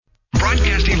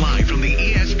live from the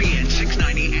ESPN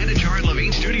 690 Anajar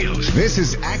Levine Studios. This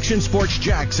is Action Sports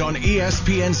Jacks on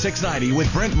ESPN 690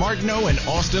 with Brent Martineau and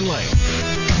Austin Lane.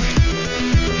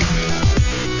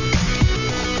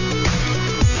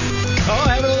 Oh,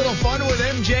 having a little fun with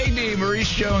MJD,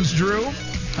 Maurice Jones-Drew.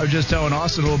 I was just telling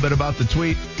Austin a little bit about the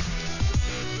tweet.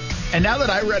 And now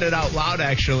that I read it out loud,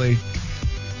 actually,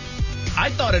 I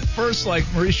thought at first, like,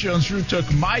 Maurice Jones-Drew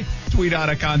took my tweet out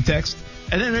of context,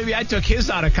 and then maybe I took his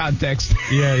out of context.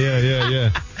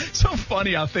 Yeah. So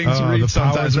funny how things read the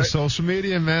sometimes. powers right? of social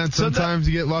media, man. Sometimes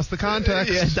you get lost the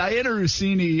context. Yeah, Diana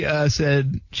Rossini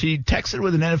said she texted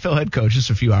with an NFL head coach just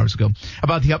a few hours ago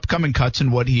about the upcoming cuts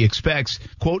and what he expects.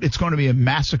 Quote, it's going to be a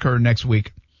massacre next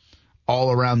week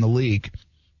all around the league.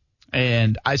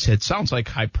 And I said, sounds like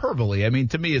hyperbole. I mean,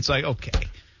 to me, it's like, okay.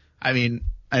 I mean,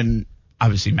 and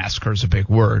obviously massacre is a big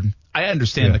word. I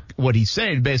understand what he's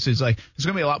saying. Basically, it's like there's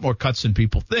going to be a lot more cuts than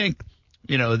people think.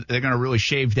 You know, they're going to really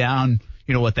shave down,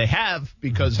 you know, what they have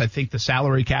because I think the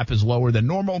salary cap is lower than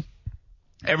normal.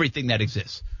 Everything that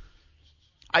exists.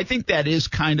 I think that is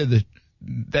kind of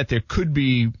that there could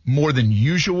be more than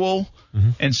usual.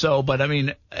 And so, but I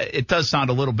mean, it does sound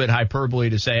a little bit hyperbole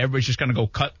to say everybody's just going to go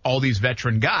cut all these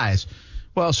veteran guys.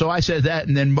 Well, so I said that,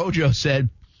 and then Mojo said,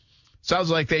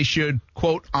 sounds like they should,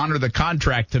 quote, honor the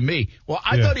contract to me. Well,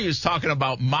 I thought he was talking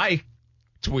about my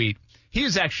tweet. He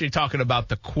was actually talking about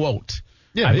the quote,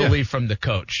 I believe, from the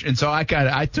coach. And so I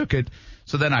took it.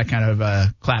 So then I kind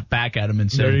of clapped back at him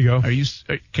and said, there you go.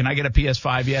 Can I get a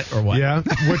PS5 yet or what? Yeah,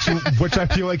 which I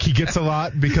feel like he gets a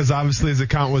lot because obviously his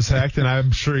account was hacked, and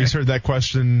I'm sure he's heard that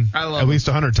question at least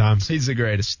 100 times. He's the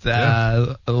greatest.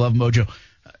 I love Mojo.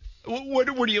 Where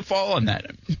do you fall on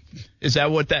that? Is that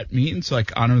what that means,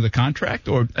 like honor the contract?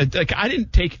 Or like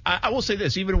I will say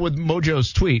this, even with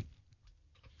Mojo's tweet,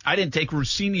 I didn't take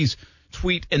Rossini's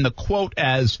tweet in the quote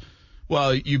as,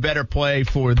 well, you better play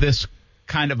for this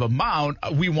kind of amount.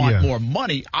 We want more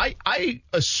money. I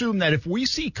assume that if we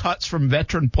see cuts from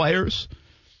veteran players,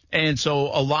 and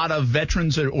so a lot of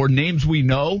veterans or names we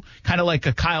know, kind of like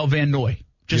a Kyle Van Noy,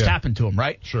 just happened to him,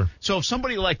 right? Sure. So if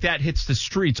somebody like that hits the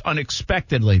streets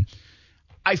unexpectedly,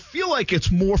 I feel like it's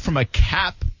more from a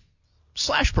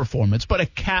cap/performance, but a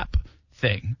cap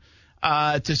thing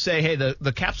to say, hey,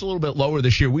 the cap's a little bit lower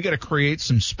this year. We got to create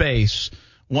some space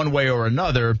one way or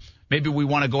another. Maybe we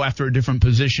want to go after a different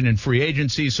position in free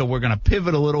agency, so we're going to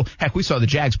pivot a little. Heck, we saw the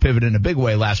Jags pivot in a big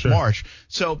way last March.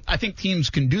 So I think teams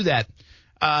can do that.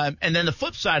 And then the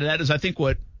flip side of that is I think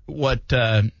what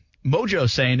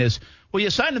Mojo's saying is, well, you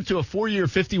signed him to a 4-year,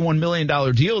 $51 million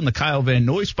deal in the Kyle Van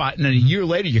Noy spot, and then a year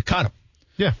later you cut him.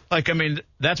 Yeah. Like, I mean,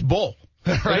 that's bull.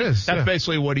 Right? It is, that's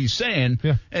basically what he's saying.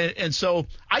 Yeah. And so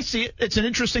I see it. It's an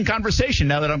interesting conversation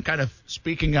now that I'm kind of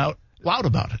speaking out loud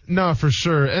about it. No, for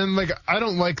sure. And like, I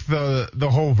don't like the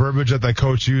whole verbiage that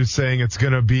coach used saying it's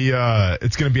gonna be a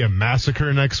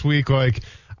massacre next week. Like,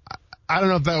 I don't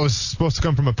know if that was supposed to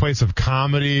come from a place of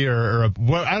comedy or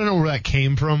what. I don't know where that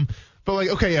came from. But like,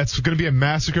 okay, yeah, it's gonna be a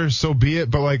massacre, so be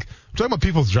it. But like, I'm talking about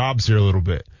people's jobs here a little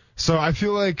bit. So I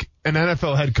feel like an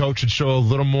NFL head coach should show a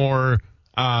little more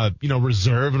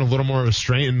reserve and a little more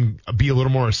restraint and be a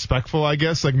little more respectful, I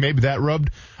guess. Like maybe that rubbed,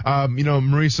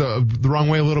 Marisa the wrong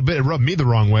way a little bit. It rubbed me the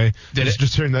wrong way.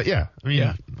 Just hearing that,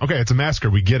 okay, it's a massacre.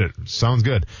 We get it. Sounds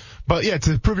good. But yeah,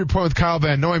 to prove your point with Kyle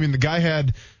Van Noy, I mean, the guy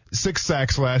had 6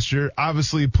 sacks last year,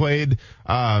 obviously played,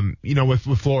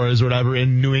 with Flores or whatever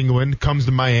in New England, comes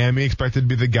to Miami, expected to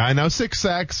be the guy. Now 6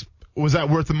 sacks. Was that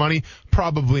worth the money?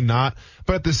 Probably not.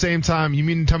 But at the same time, you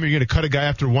mean to tell me you're going to cut a guy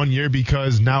after 1 year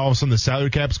because now all of a sudden the salary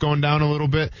cap's going down a little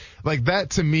bit? Like, that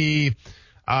to me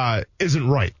isn't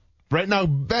right. Right now,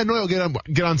 Van Noy will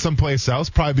get on someplace else,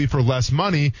 probably be for less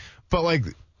money. But, like,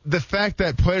 the fact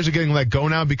that players are getting let go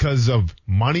now because of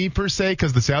money per se,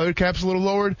 because the salary cap's a little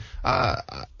lowered,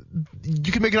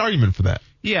 you can make an argument for that.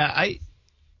 Yeah,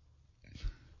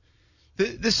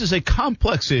 this is a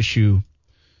complex issue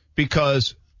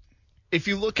because if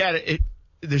you look at it,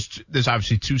 there's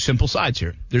obviously two simple sides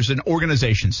here. There's an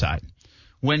organization side.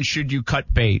 When should you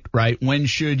cut bait, right?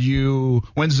 When's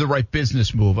the right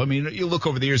business move? I mean, you look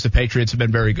over the years, the Patriots have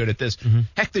been very good at this.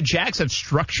 Heck, the Jags have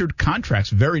structured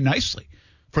contracts very nicely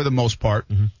for the most part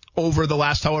over the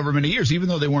last however many years, even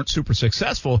though they weren't super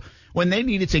successful. When they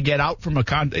needed to get out from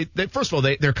first of all,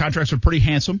 their contracts are pretty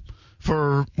handsome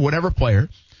for whatever player.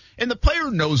 And the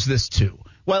player knows this too.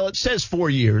 While it says 4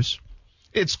 years,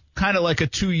 it's kind of like a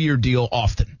 2-year deal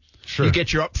often. Sure. You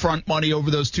get your upfront money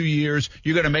over those 2 years.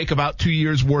 You're going to make about 2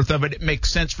 years worth of it. It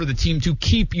makes sense for the team to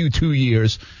keep you 2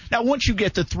 years. Now, once you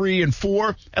get to 3 and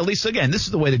 4, at least, again, this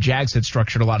is the way the Jags had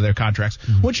structured a lot of their contracts.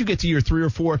 Once you get to year 3 or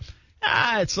 4,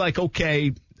 it's like,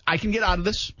 okay, I can get out of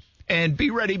this. and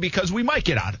be ready because we might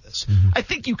get out of this. I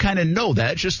think you kind of know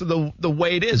that. It's just the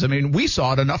way it is. I mean, we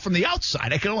saw it enough from the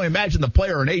outside. I can only imagine the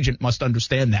player and agent must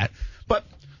understand that. But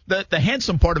the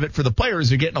handsome part of it for the players,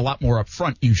 they're getting a lot more up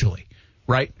front usually,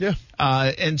 right? Yeah.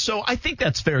 And so I think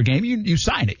that's fair game. You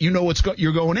sign it. You know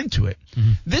you're going into it.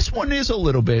 This one is a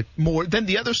little bit more. Then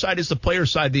the other side is the player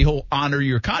side, the whole honor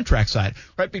your contract side,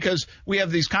 right? Because we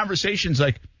have these conversations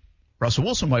like Russell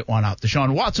Wilson might want out.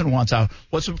 Deshaun Watson wants out.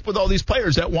 What's up with all these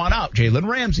players that want out? Jalen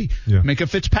Ramsey, Minka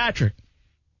Fitzpatrick.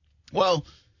 Well,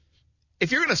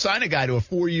 if you're going to sign a guy to a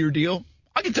 4-year deal,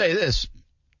 I can tell you this.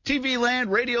 TV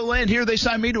land, radio land, here they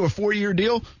sign me to a 4-year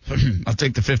deal. I'll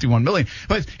take the $51 million.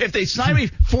 But if they sign me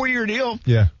 4-year deal,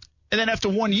 and then after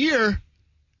 1 year,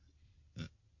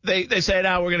 they say,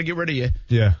 "Now we're going to get rid of you."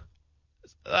 Yeah,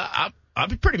 I'll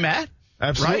be pretty mad.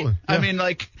 Absolutely. Right? Yeah. I mean,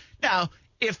 like now,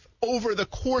 if over the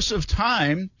course of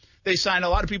time they sign a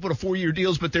lot of people to 4-year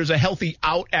deals, but there's a healthy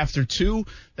out after 2,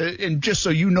 and just so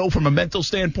you know from a mental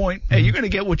standpoint, hey, you're going to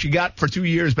get what you got for 2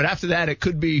 years, but after that it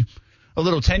could be a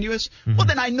little tenuous. Well,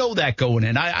 then I know that going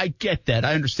in. I get that.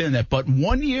 I understand that. But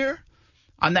 1 year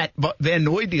on that Van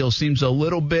Noy deal seems a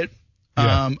little bit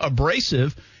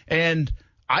abrasive, and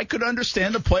I could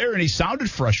understand the player, and he sounded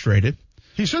frustrated.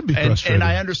 He should be frustrated. And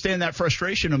I understand that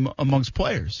frustration amongst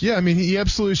players. Yeah, I mean, he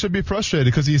absolutely should be frustrated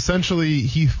because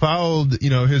he fouled,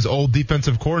 his old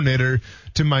defensive coordinator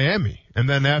to Miami. And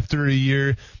then after a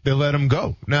year, they let him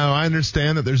go. Now, I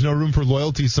understand that there's no room for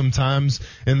loyalty sometimes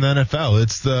in the NFL.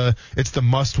 It's the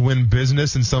must-win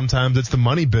business, and sometimes it's the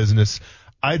money business.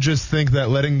 I just think that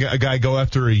letting a guy go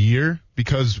after a year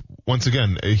because, once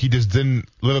again, he just didn't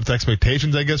live up to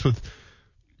expectations, I guess, with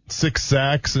 6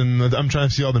 sacks, and I'm trying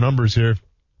to see all the numbers here.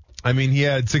 I mean, he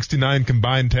had 69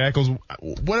 combined tackles,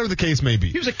 whatever the case may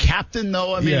be. He was a captain,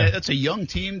 though. I mean, that's a young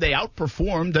team. They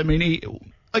outperformed. I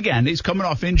mean, he's coming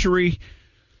off injury.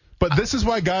 But this is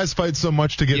why guys fight so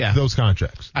much to get those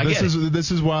contracts.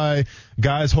 This is why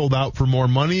guys hold out for more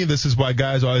money. This is why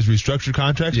guys always restructure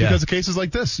contracts because of cases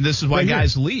like this. This is why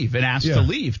guys leave and ask to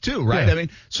leave, too, right? Yeah. I mean,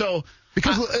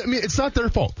 it's not their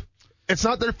fault. It's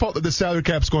not their fault that the salary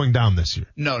cap's going down this year.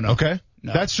 No. Okay?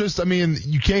 No. That's just,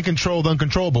 you can't control the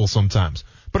uncontrollable sometimes.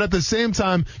 But at the same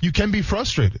time, you can be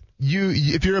frustrated.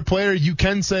 If you're a player, you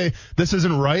can say, this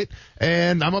isn't right,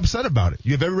 and I'm upset about it.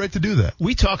 You have every right to do that.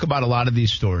 We talk about a lot of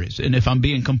these stories, and if I'm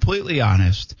being completely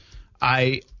honest,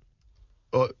 I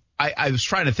was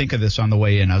trying to think of this on the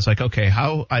way in. I was like, okay,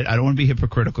 I don't want to be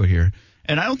hypocritical here,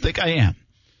 and I don't think I am.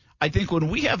 I think when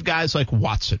we have guys like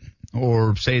Watson,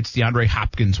 or say it's DeAndre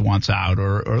Hopkins wants out,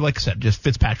 or like I said, just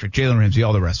Fitzpatrick, Jalen Ramsey,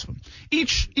 all the rest of them.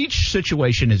 Each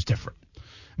situation is different.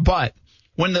 But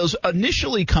when those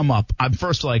initially come up, I'm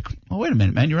first like, oh, wait a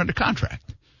minute, man, you're under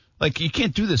contract. Like, you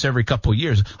can't do this every couple of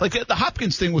years. Like, the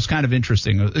Hopkins thing was kind of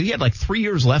interesting. He had like 3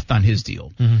 years left on his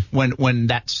deal when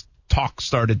that talk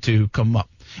started to come up.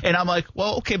 And I'm like,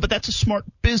 well, okay, but that's a smart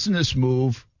business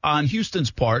move on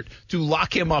Houston's part to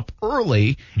lock him up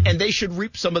early, and they should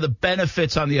reap some of the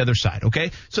benefits on the other side,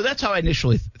 okay? So that's how I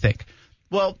initially think.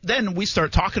 Well, then we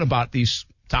start talking about these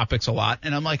topics a lot,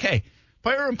 and I'm like, hey,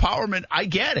 player empowerment, I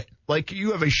get it. Like,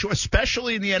 you have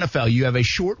especially in the NFL, you have a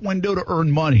short window to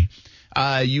earn money.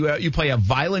 You play a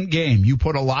violent game. You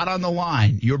put a lot on the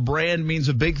line. Your brand means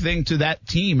a big thing to that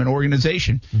team and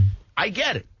organization. I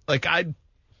get it. Like,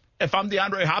 if I'm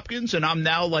DeAndre Hopkins and I'm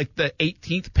now like the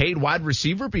 18th paid wide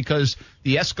receiver because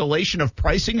the escalation of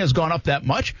pricing has gone up that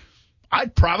much,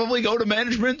 I'd probably go to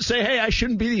management and say, hey, I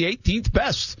shouldn't be the 18th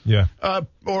best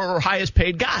or highest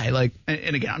paid guy. Like,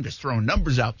 and again, I'm just throwing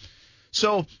numbers out.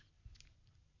 So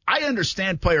I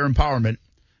understand player empowerment.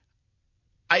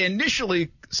 I initially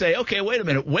say, okay, wait a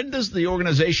minute. When does the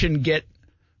organization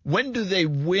when do they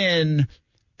win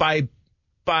by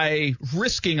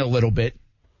risking a little bit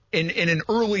in an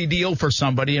early deal for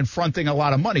somebody and fronting a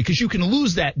lot of money? Because you can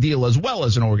lose that deal as well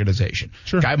as an organization.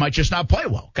 Sure. Guy might just not play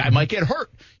well. Guy might get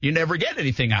hurt. You never get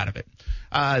anything out of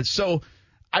it. So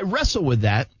I wrestle with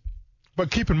that. But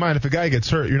keep in mind, if a guy gets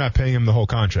hurt, you're not paying him the whole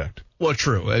contract. Well,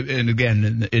 true. And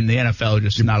again, in the NFL,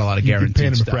 just not a lot of guaranteed paying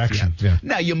him stuff. A fraction. Yeah.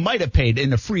 Now, you might have paid,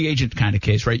 in a free agent kind of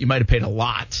case, right, you might have paid a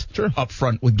lot up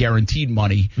front with guaranteed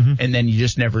money, and then you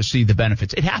just never see the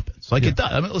benefits. It happens. Like it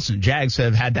does. I mean, listen, Jags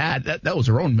have had that. That was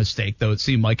their own mistake, though. It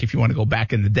seemed like if you want to go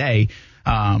back in the day,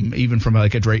 even from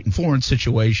like a Drayton Florence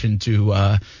situation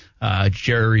to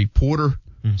Jerry Porter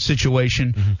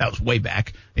situation, that was way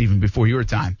back, even before your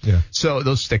time. Yeah. So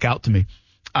those stick out to me.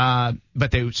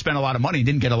 But they spent a lot of money and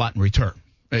didn't get a lot in return,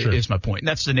 is my point. And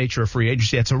that's the nature of free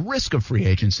agency. That's a risk of free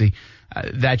agency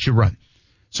that you run.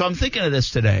 So I'm thinking of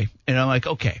this today, and I'm like,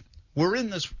 okay, we're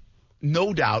in this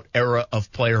no doubt, era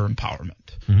of player empowerment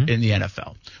in the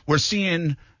NFL. We're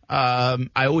seeing, I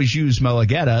always use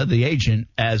Melagetta, the agent,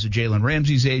 as Jalen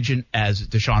Ramsey's agent, as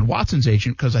Deshaun Watson's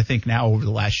agent, because I think now over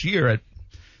the last year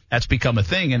that's become a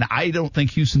thing, and I don't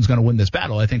think Houston's going to win this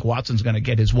battle. I think Watson's going to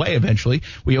get his way eventually.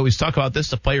 We always talk about this.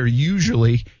 The player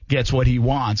usually gets what he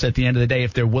wants at the end of the day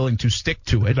if they're willing to stick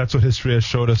to it. That's what history has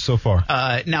showed us so far.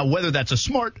 Now, whether that's a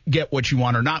smart get what you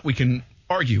want or not, we can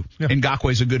argue. Yeah.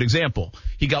 Ngakwe's a good example.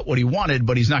 He got what he wanted,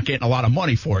 but he's not getting a lot of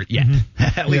money for it yet.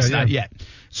 At least not yet.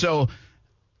 So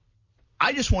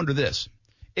I just wonder this.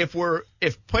 If player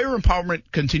empowerment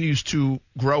continues to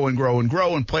grow and grow and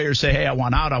grow, and players say, hey, I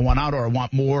want out, or I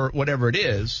want more, whatever it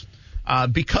is,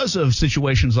 because of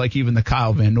situations like even the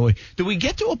Kyle Van Noy, do we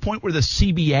get to a point where the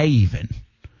CBA even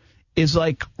is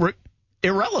like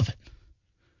irrelevant?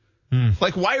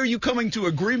 Like, why are you coming to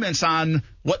agreements on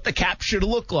what the cap should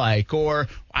look like, or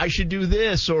I should do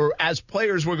this, or as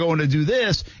players we're going to do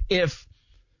this, if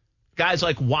guys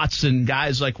like Watson,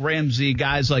 guys like Ramsey,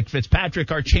 guys like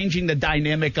Fitzpatrick are changing the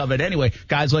dynamic of it anyway.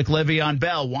 Guys like Le'Veon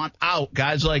Bell want out.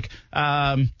 Guys like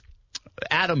Jamal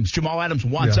Adams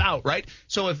wants out, right?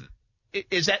 So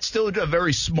is that still a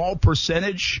very small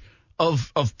percentage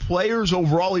of players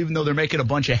overall, even though they're making a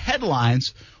bunch of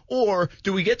headlines? Or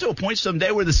do we get to a point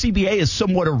someday where the CBA is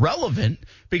somewhat irrelevant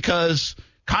because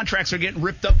contracts are getting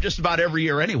ripped up just about every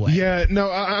year anyway? Yeah,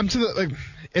 no, I'm to the, like,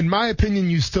 in my opinion,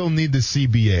 you still need the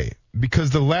CBA. Because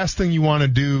the last thing you want to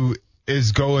do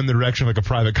is go in the direction of like a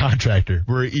private contractor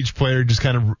where each player just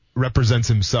kind of represents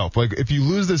himself. Like if you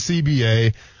lose the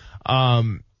CBA,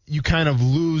 you kind of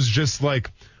lose just like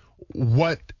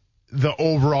what the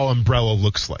overall umbrella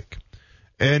looks like.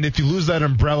 And if you lose that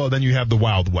umbrella, then you have the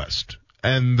Wild West.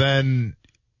 And then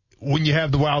when you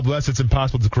have the Wild West, it's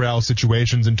impossible to corral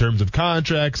situations in terms of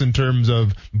contracts, in terms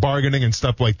of bargaining and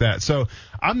stuff like that. So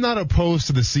I'm not opposed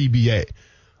to the CBA,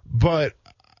 but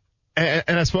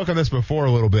and I spoke on this before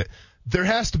a little bit, there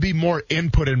has to be more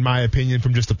input, in my opinion,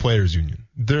 from just the players' union.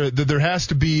 There has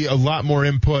to be a lot more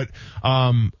input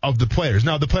of the players.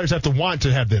 Now, the players have to want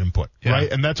to have that input,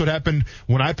 right? And that's what happened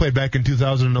when I played back in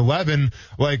 2011.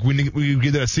 Like, we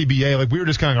did a CBA, like, we were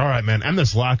just kind of, all right, man, end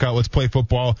this lockout, let's play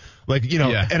football. Like, you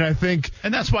know, and I think...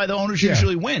 And that's why the owners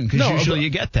usually win, because usually you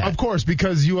get that. Of course,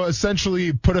 because you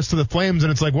essentially put us to the flames,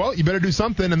 and it's like, well, you better do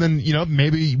something, and then, you know,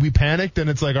 maybe we panicked, and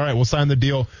it's like, all right, we'll sign the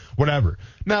deal, whatever.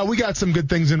 Now, we got some good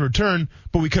things in return,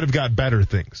 but we could have got better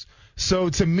things. So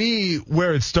to me,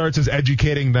 where it starts is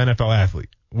educating the NFL athlete.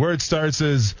 Where it starts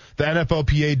is the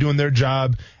NFLPA doing their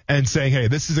job and saying, hey,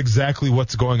 this is exactly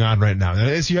what's going on right now.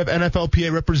 And you have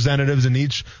NFLPA representatives in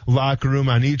each locker room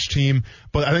on each team,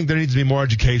 but I think there needs to be more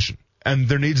education and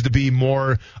there needs to be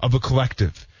more of a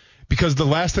collective. Because the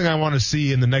last thing I want to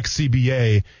see in the next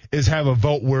CBA is have a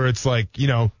vote where it's like, you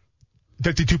know,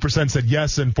 52% said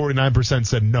yes and 49%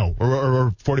 said no,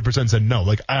 or 40% said no.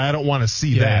 Like, I don't want to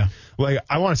see that. Like,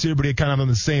 I want to see everybody kind of on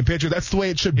the same page. That's the way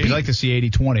it should be. You'd like to see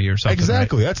 80-20 or something.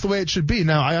 Exactly. Right? That's the way it should be.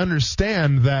 Now, I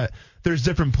understand that there's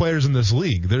different players in this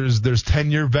league. There's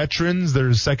 10-year veterans.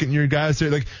 There's second-year guys.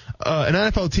 Like, an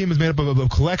NFL team is made up of a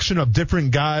collection of different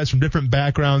guys from different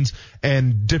backgrounds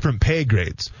and different pay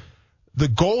grades. The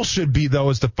goal should be,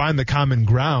 though, is to find the common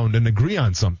ground and agree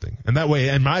on something. And that way,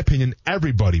 in my opinion,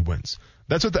 everybody wins.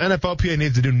 That's what the NFLPA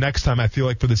needs to do next time, I feel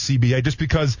like, for the CBA, just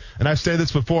because, and I've said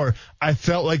this before, I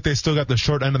felt like they still got the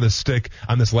short end of the stick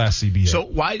on this last CBA.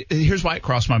 So here's why it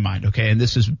crossed my mind, okay? And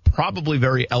this is probably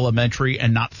very elementary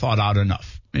and not thought out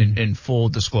enough in full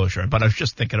disclosure, but I was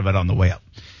just thinking of it on the way up.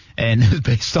 And it was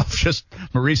based off just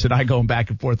Maurice and I going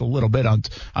back and forth a little bit on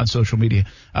social media,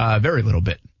 very little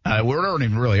bit. We're not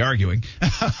even really arguing,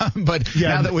 but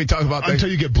now that we talk about until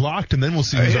you get blocked, and then we'll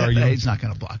see who's arguing. He's not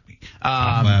going to block me.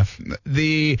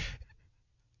 The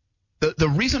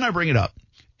reason I bring it up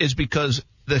is because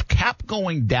the cap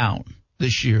going down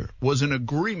this year was an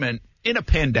agreement in a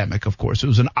pandemic. Of course, it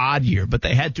was an odd year, but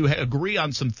they had to agree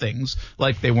on some things,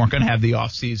 like they weren't going to have the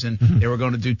off season, they were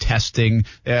going to do testing,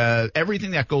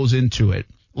 everything that goes into it.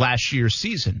 Last year's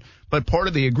season. But part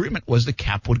of the agreement was the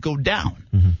cap would go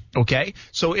down. Okay?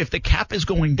 So if the cap is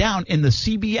going down in the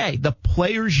CBA, the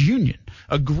players union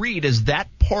agreed as that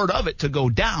part of it to go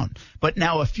down. But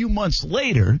now a few months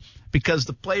later, because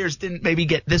the players didn't maybe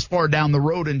get this far down the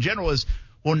road in general, is,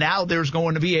 well, now there's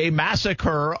going to be a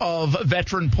massacre of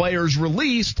veteran players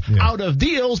released out of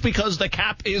deals because the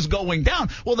cap is going down.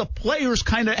 Well, the players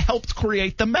kind of helped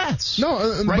create the mess.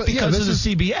 No, right? Because of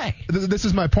the CBA. This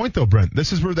is my point, though, Brent.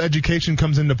 This is where the education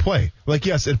comes into play. Like,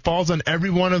 yes, it falls on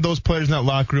every one of those players in that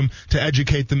locker room to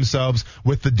educate themselves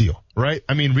with the deal, right?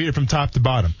 I mean, read it from top to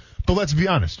bottom. But let's be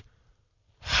honest.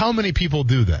 How many people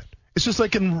do that? It's just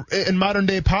like in modern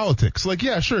day politics. Like,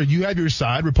 yeah, sure, you have your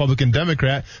side, Republican,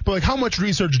 Democrat, but like how much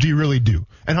research do you really do?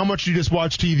 And how much do you just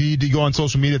watch TV? Do you go on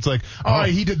social media? It's like, all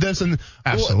right, he did this. And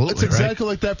absolutely, well, it's exactly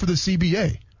like that for the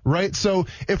CBA. Right? So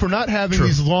if we're not having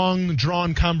these long,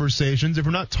 drawn conversations, if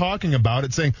we're not talking about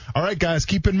it, saying, all right, guys,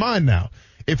 keep in mind now,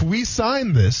 if we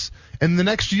sign this in the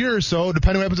next year or so,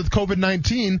 depending on what happens with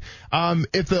COVID-19,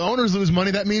 if the owners lose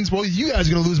money, that means, well, you guys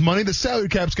are going to lose money. The salary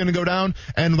cap's going to go down.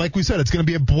 And like we said, it's going to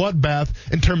be a bloodbath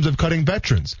in terms of cutting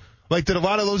veterans. Like, did a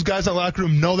lot of those guys in the locker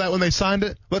room know that when they signed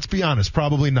it? Let's be honest,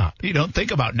 probably not. You don't think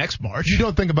about next March. You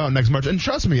don't think about next March. And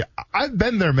trust me, I've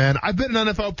been there, man. I've been an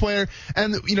NFL player,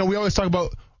 and, we always talk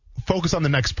about focus on the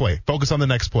next play. Focus on the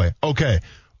next play. Okay.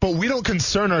 But we don't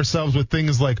concern ourselves with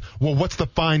things like, well, what's the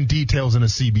fine details in a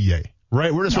CBA?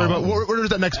 Right? We're just worried about where does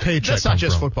that next paycheck That's not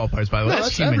just from? Football players, by the way. No,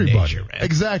 that's human everybody. Nature, man.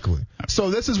 Exactly. So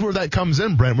this is where that comes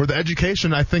in, Brent, where the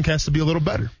education, I think, has to be a little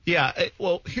better. Yeah.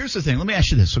 Well, here's the thing. Let me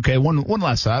ask you this, okay? One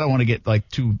last thought. I don't want to get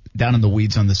too down in the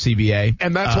weeds on the CBA.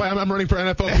 And that's why I'm running for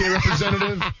NFLPA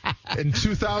representative in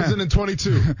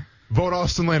 2022. Vote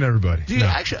Austin Lane, everybody.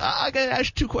 Actually, I got to ask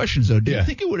you two questions, though. Do you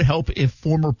think it would help if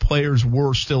former players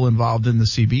were still involved in the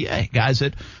CBA? Guys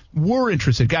that were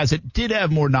interested, guys that did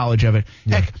have more knowledge of it.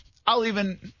 Yeah. Heck,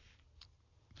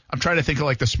 I'm trying to think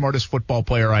of the smartest football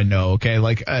player I know, okay?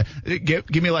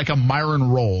 Give me a Myron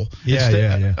Rolle.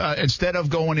 Instead of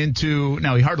going into,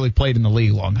 now he hardly played in the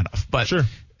league long enough, but sure.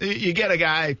 You get a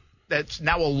guy that's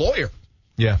now a lawyer.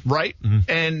 Yeah. Right?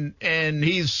 Mm-hmm. And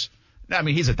he's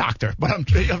a doctor, but I'm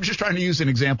just trying to use an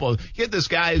example. You get this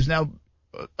guy who's now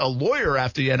a lawyer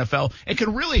after the NFL and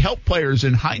can really help players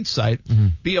in hindsight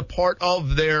be a part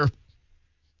of their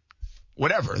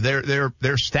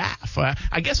staff.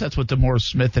 I guess that's what DeMaurice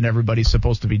Smith and everybody's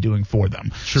supposed to be doing for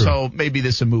them. Sure. So maybe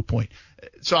this is a moot point.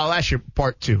 So I'll ask you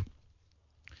part two.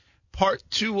 Part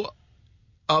two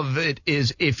of it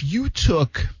is if you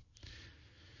took,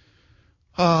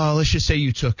 let's just say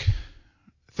you took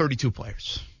 32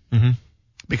 players. Mm-hmm.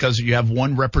 Because you have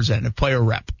one representative, player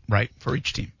rep, right, for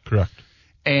each team. Correct.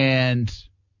 And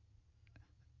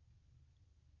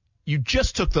you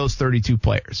just took those 32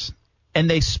 players, and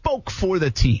they spoke for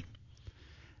the team,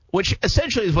 which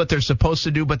essentially is what they're supposed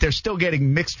to do, but they're still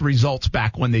getting mixed results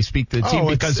back when they speak to the team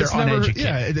because they're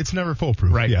uneducated. It's never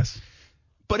foolproof. Right. Yes.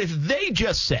 But if they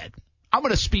just said, I'm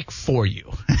going to speak for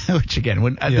you, which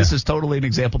again, this is totally an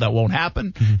example that won't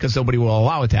happen because nobody will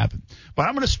allow it to happen. But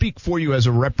I'm going to speak for you as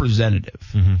a representative.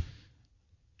 Mm-hmm.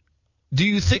 Do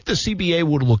you think the CBA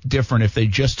would look different if they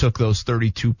just took those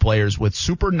 32 players with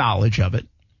super knowledge of it,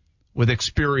 with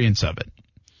experience of it?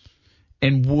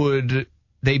 And would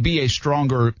they be a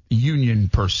stronger union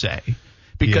per se?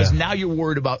 Because now you're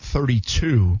worried about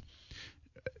 32,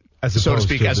 so to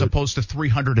speak, as opposed to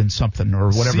 300 and something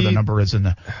or whatever the number is in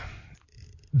the.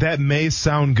 That may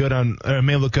sound good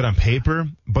may look good on paper,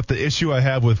 but the issue I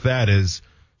have with that is,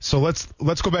 so let's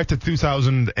go back to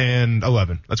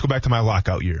 2011. Let's go back to my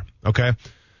lockout year, okay?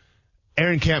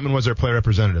 Aaron Campman was our player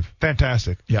representative.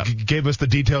 Fantastic. Yeah. Gave us the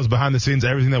details behind the scenes,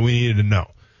 everything that we needed to know.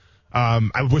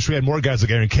 I wish we had more guys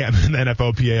like Aaron Campman in the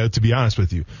NFLPA, to be honest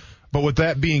with you. But with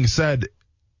that being said,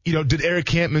 did Aaron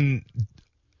Campman,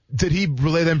 did he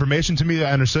relay the information to me that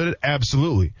I understood it?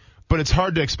 Absolutely. But it's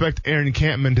hard to expect Aaron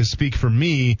Campman to speak for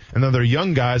me and other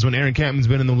young guys when Aaron Campman's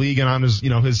been in the league and on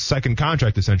his second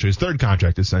contract, essentially, his third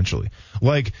contract, essentially.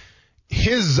 Like,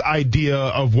 his idea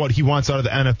of what he wants out of the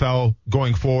NFL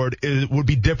going forward would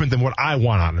be different than what I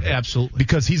want out of it. Absolutely.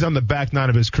 Because he's on the back nine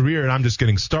of his career and I'm just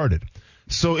getting started.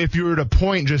 So if you were to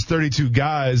appoint just 32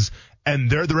 guys and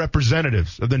they're the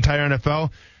representatives of the entire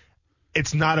NFL,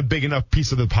 it's not a big enough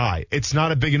piece of the pie. It's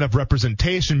not a big enough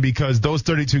representation because those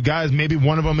 32 guys, maybe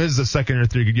one of them is the second or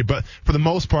third year, but for the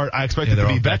most part, I expect them to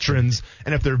be veterans.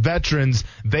 And if they're veterans,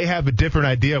 they have a different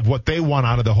idea of what they want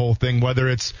out of the whole thing, whether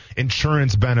it's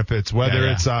insurance benefits, whether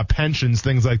it's pensions,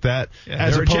 things like that,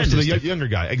 as opposed to the younger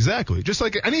guy. Exactly. Just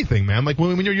like anything, man. Like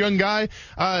when you're a young guy,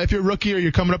 if you're a rookie or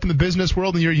you're coming up in the business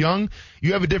world and you're young,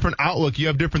 you have a different outlook. You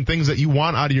have different things that you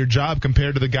want out of your job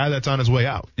compared to the guy that's on his way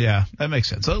out. Yeah, that makes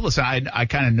sense. So listen, I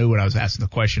kind of knew when I was asking the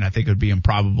question. I think it would be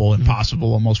improbable,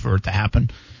 impossible almost for it to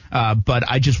happen. But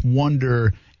I just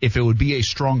wonder if it would be a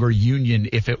stronger union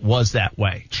if it was that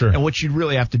way. Sure. And what you'd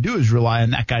really have to do is rely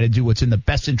on that guy to do what's in the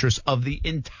best interest of the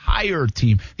entire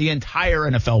team, the entire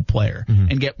NFL player,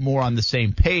 and get more on the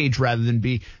same page rather than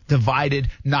be divided,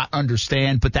 not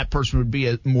understand, but that person would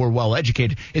be more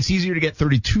well-educated. It's easier to get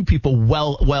 32 people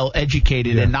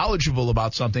well-educated and knowledgeable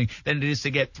about something than it is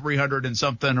to get 300 and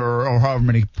something or however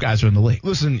many guys are in the league.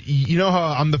 Listen, you know how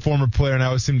I'm the former player and I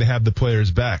always seem to have the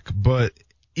players back, but,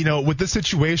 with this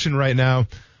situation right now,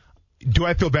 Do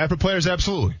I feel bad for players?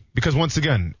 Absolutely. Because once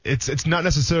again, it's not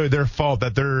necessarily their fault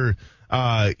that they're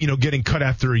getting cut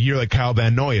after a year like Kyle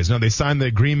Van Noy is. No, they signed the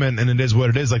agreement and it is what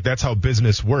it is. Like, that's how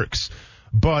business works.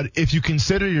 But if you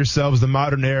consider yourselves the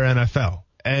modern era NFL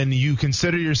and you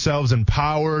consider yourselves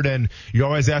empowered and you're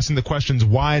always asking the questions,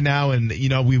 why now? And,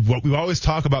 we always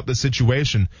talk about the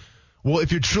situation. Well,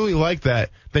 if you're truly like that,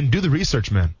 then do the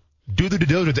research, man. Do the due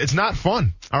diligence. It's not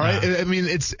fun. All right. I mean,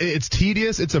 it's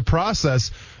tedious. It's a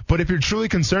process. But if you're truly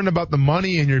concerned about the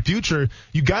money and your future,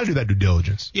 you got to do that due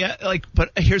diligence. Yeah.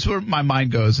 But here's where my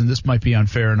mind goes, and this might be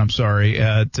unfair, and I'm sorry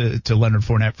to Leonard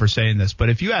Fournette for saying this, but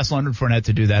if you ask Leonard Fournette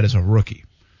to do that as a rookie,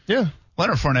 yeah,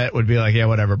 Leonard Fournette would be like, yeah,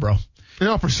 whatever, bro.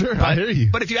 No, for sure. I hear you.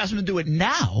 But if you ask him to do it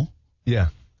now, yeah,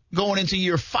 going into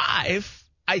year 5,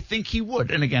 I think he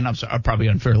would. And again, I'm sorry, I'm probably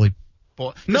unfairly.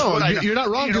 No, you're not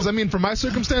wrong, because, for my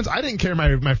circumstance, I didn't care my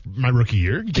rookie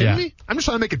year. You kidding me? I'm just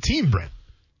trying to make a team, Brent.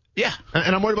 Yeah.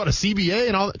 And I'm worried about a CBA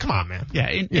and all that. Come on, man. Yeah.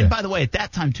 And by the way, at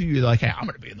that time, too, you're like, hey, I'm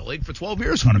going to be in the league for 12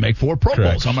 years. I'm going to make 4 Pro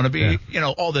Bowls. I'm going to be,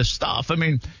 all this stuff. I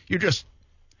mean, you're just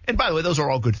 – and by the way, those are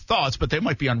all good thoughts, but they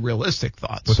might be unrealistic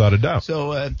thoughts. Without a doubt.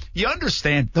 So you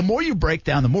understand – the more you break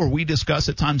down, the more we discuss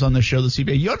at times on the show, the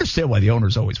CBA, you understand why the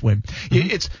owners always win.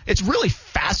 Mm-hmm. It's really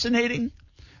fascinating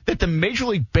that the Major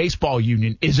League Baseball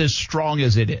union is as strong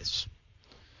as it is.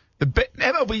 The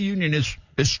MLB union is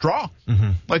strong.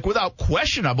 Mm-hmm. Like, without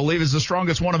question, I believe is the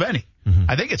strongest one of any. Mm-hmm.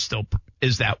 I think it still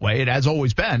is that way. It has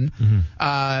always been. Mm-hmm.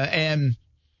 And,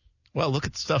 well, look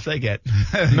at the stuff they get.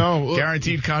 No,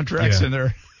 guaranteed contracts and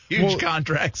their huge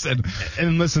contracts.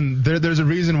 And listen, there's a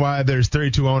reason why there's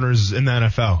 32 owners in the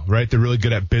NFL, right? They're really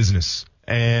good at business.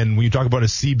 And when you talk about a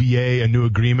CBA, a new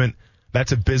agreement,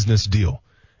 that's a business deal.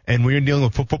 And when you're dealing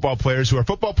with football players who are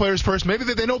football players first, maybe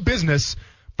they know business,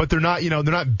 but they're not, they're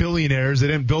not billionaires. They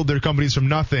didn't build their companies from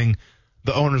nothing.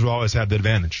 The owners will always have the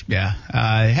advantage. Yeah.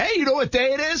 Hey, you know what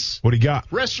day it is? What do you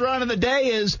got? Restaurant of the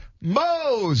day is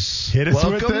Moe's. Hit us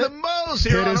with it. Welcome to Moe's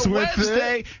here on a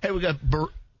Wednesday. Hey, we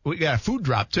got a food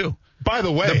drop too. By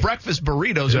the way, the breakfast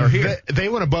burritos are here. They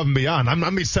went above and beyond. I'm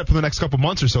going to be set for the next couple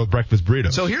months or so with breakfast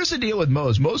burritos. So here's the deal with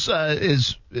Moe's. Moe's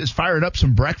is firing up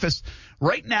some breakfast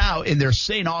right now in their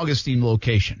St. Augustine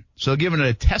location. So giving it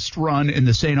a test run in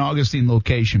the St. Augustine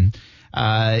location.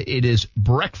 It is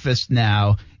breakfast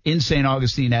now in St.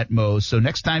 Augustine at Moe's. So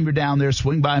next time you're down there,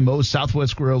 swing by Moe's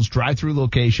Southwest Grill's drive-through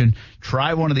location.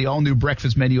 Try one of the all-new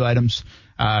breakfast menu items,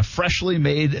 freshly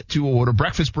made to order.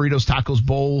 Breakfast burritos, tacos,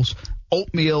 bowls,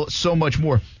 oatmeal, so much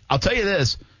more. I'll tell you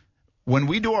this. When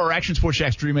we do our Action Sports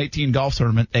Jack's Dream 18 golf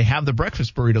tournament, they have the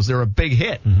breakfast burritos. They're a big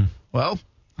hit. Mm-hmm. Well,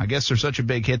 I guess they're such a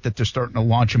big hit that they're starting to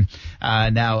launch them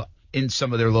now in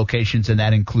some of their locations, and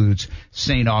that includes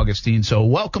St. Augustine. So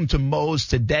welcome to Moe's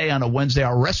today on a Wednesday,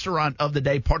 our restaurant of the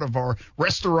day, part of our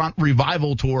restaurant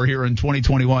revival tour here in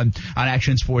 2021 on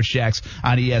Action Sports Jacks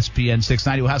on ESPN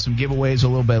 690. We'll have some giveaways a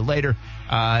little bit later,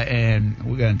 and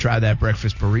we're going to try that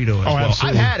breakfast burrito as well.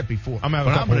 Absolutely. I've had it before, I'm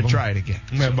going to try it again.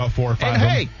 I'm going to have about 4 or 5 and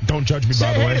hey, don't judge me,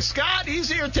 by the way. Hey to Scott.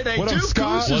 He's here today, what too. Up,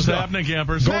 Scott? What's happening,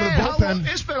 campers? Going to the bullpen.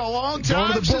 It's been a long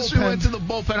time since we went to the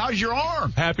bullpen. How's your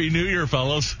arm? Happy New Year,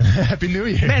 fellas. Happy New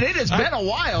Year. Man, it has been a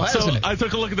while, hasn't it? I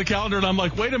took a look at the calendar, and I'm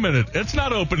like, wait a minute. It's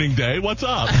not opening day. What's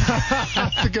up?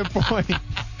 That's a good point.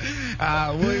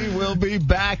 We will be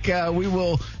back. We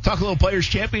will talk a little Players'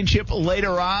 Championship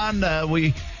later on.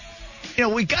 We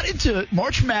got into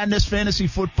March Madness fantasy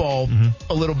football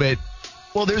a little bit.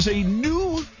 Well, there's a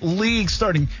new league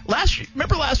starting.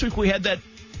 Remember last week we had that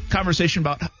conversation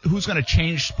about who's going to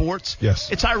change sports?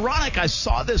 Yes. It's ironic. I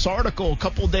saw this article a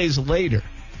couple days later.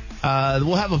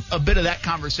 We'll have a bit of that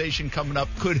conversation coming up.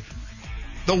 Could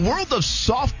the world of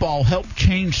softball help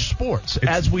change sports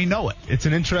as we know it? It's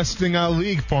an interesting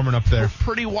league forming up there.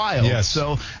 Pretty wild. Yes.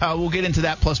 So we'll get into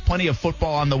that, plus plenty of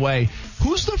football on the way.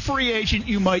 Who's the free agent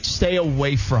you might stay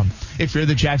away from if you're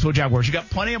the Jacksonville Jaguars? You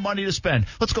got plenty of money to spend.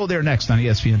 Let's go there next on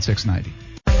ESPN 690.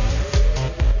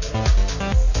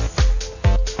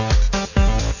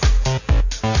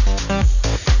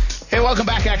 Welcome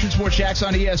back, Action Sports Jacks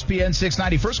on ESPN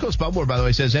 690. First Coast Bubbler, by the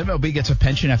way, says MLB gets a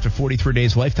pension after 43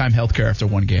 days, lifetime health care after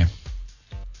one game.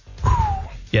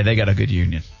 Yeah, they got a good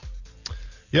union.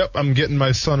 Yep, I'm getting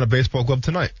my son a baseball glove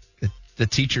tonight. The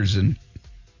teachers in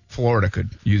Florida could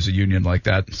use a union like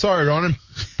that. Sorry, Ronan.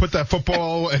 Put that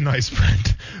football away. Nice,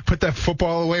 friend. Put that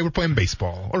football away. We're playing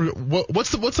baseball. Or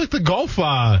what's like the golf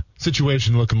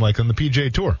situation looking like on the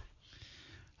PGA Tour?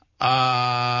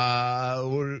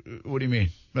 What do you mean?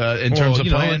 In terms of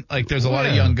playing, like there's a lot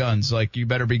of young guns. Like you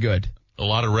better be good. A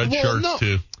lot of red shirts,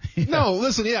 too. No,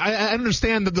 listen, I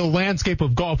understand that the landscape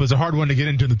of golf is a hard one to get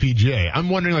into in the PGA. I'm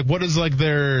wondering, like, what is, like,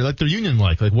 their union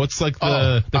like? Like, what's, like,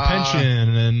 the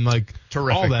pension and, like,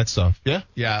 terrific. all that stuff? Yeah?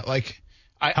 Yeah, like...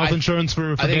 Health insurance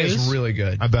for I think days? it's really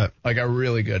good. I bet. Like,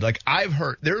 really good. Like, I've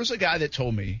heard... There was a guy that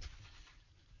told me...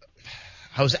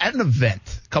 I was at an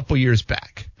event a couple years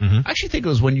back. Mm-hmm. I actually think it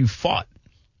was when you fought.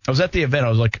 I was at the event. I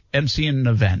was, like, emceeing an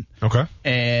event. Okay.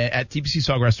 And at TPC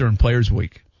Sawgrass during Players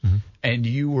Week. Mm-hmm. And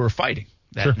you were fighting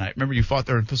that night. Remember, you fought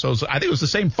there. So I think it was the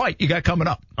same fight you got coming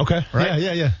up. Okay. Right?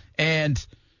 Yeah. And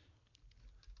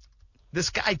this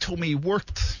guy told me he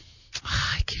worked...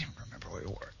 I can't remember where he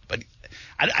worked. But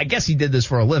I guess he did this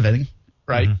for a living,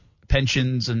 right? Mm-hmm.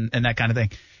 Pensions and that kind of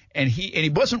thing. And he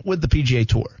wasn't with the PGA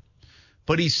Tour.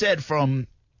 But he said from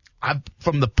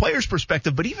the player's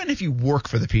perspective, but even if you work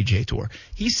for the PGA Tour,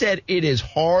 he said it is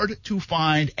hard to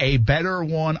find a better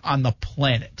one on the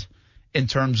planet in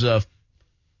terms of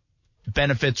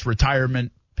benefits,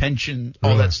 retirement, pension,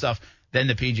 all that stuff than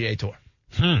the PGA Tour.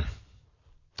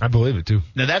 I believe it, too.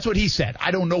 Now, that's what he said. I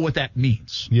don't know what that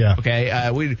means. Yeah. Okay. I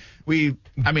know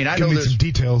there's some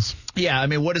details. Yeah. I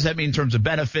mean, what does that mean in terms of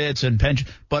benefits and pension?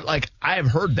 But, like, I have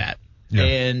heard that. Yeah.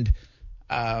 And,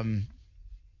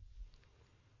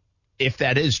 if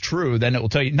that is true, then it will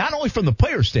tell you, not only from the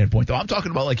player's standpoint, though, I'm talking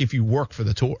about, like, if you work for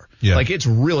the tour. Yeah. Like, it's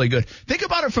really good. Think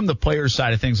about it from the player's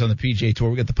side of things on the PGA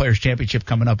Tour. We got the Players' Championship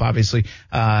coming up, obviously,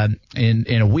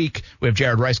 in a week. We have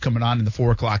Jared Rice coming on in the 4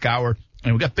 o'clock hour.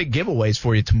 And we got big giveaways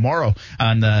for you tomorrow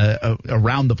on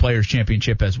around the Players'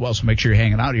 Championship as well. So make sure you're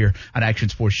hanging out here on Action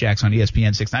Sports Jacks on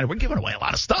ESPN 690. We're giving away a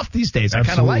lot of stuff these days. I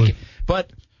kind of like it. But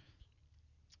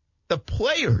the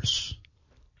players,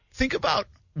 think about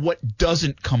what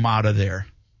doesn't come out of there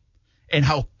and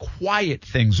how quiet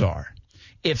things are.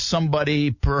 If somebody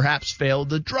perhaps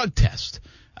failed a drug test,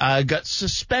 got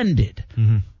suspended,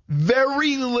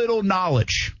 very little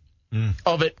knowledge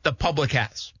of it the public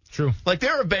has. True. Like,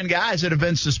 there have been guys that have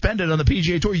been suspended on the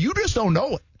PGA Tour. You just don't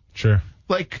know it. Sure.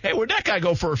 Like, hey, where'd that guy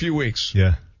go for a few weeks?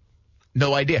 Yeah.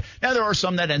 No idea. Now, there are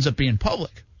some that ends up being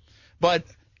public. But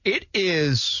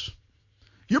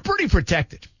you're pretty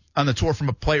protected on the tour from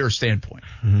a player standpoint,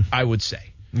 I would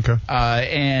say. Okay.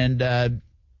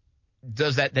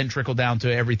 Does that then trickle down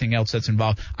to everything else that's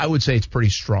involved? I would say it's pretty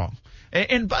strong.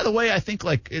 And by the way, I think,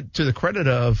 like, to the credit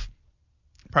of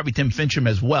probably Tim Fincham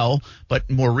as well, but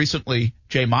more recently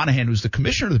Jay Monahan, who's the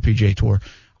commissioner of the PGA Tour,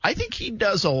 I think he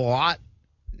does a lot.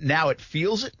 Now it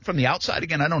feels it from the outside.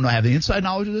 Again, I don't have the inside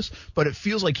knowledge of this, but it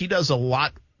feels like he does a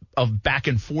lot of back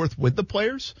and forth with the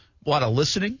players, a lot of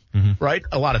listening, right?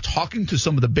 A lot of talking to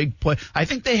some of the big players. I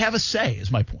think they have a say,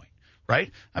 is my point.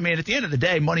 Right? I mean, at the end of the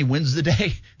day, money wins the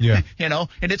day. Yeah. And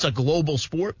it's a global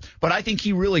sport. But I think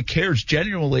he really cares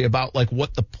genuinely about, like,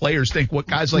 what the players think, what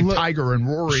guys like Tiger and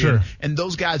Rory and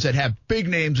those guys that have big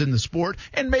names in the sport,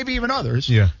 and maybe even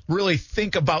others, really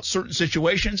think about certain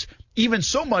situations, even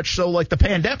so much so like the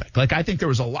pandemic. Like, I think there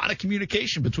was a lot of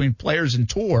communication between players and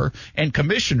tour and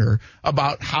commissioner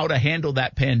about how to handle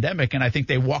that pandemic, and I think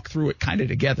they walk through it kind of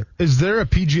together. Is there a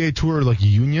PGA Tour, like,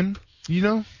 union,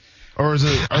 Or is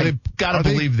it? I gotta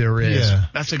believe there is. Yeah.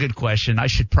 That's a good question. I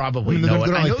should probably know it.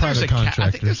 I know there's I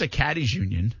think there's a caddies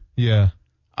union. Yeah.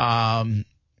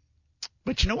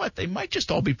 But you know what? They might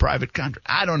just all be private contract.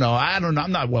 I don't know.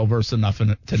 I'm not well versed enough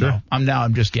in it to know.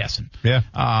 I'm just guessing. Yeah.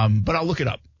 But I'll look it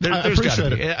up. I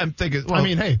appreciate it. I'm thinking. Well,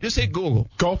 hey, just hit Google.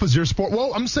 Golf is your sport.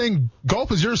 Well, I'm saying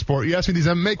golf is your sport. You asked me these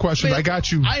MMA questions. I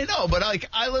got you. I know, but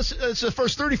I listen. It's the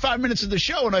first 35 minutes of the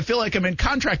show, and I feel like I'm in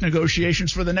contract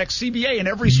negotiations for the next CBA in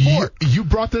every sport. You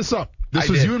brought this up. This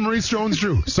was did. you and Maurice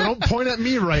Jones-Drew. So don't point at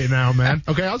me right now, man.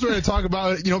 Okay, I was ready to talk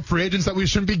about free agents that we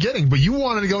shouldn't be getting, but you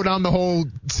wanted to go down the whole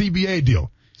CBA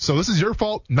deal. So this is your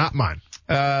fault, not mine.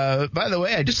 By the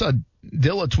way, I just saw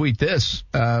Dilla tweet this.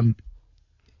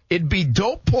 It'd be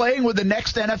dope playing with the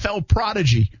next NFL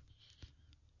prodigy.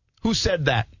 Who said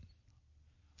that?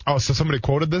 Oh, so somebody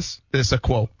quoted this? This is a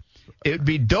quote. It'd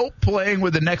be dope playing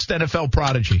with the next NFL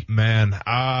prodigy. Man,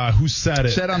 who said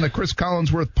it? Said on the Chris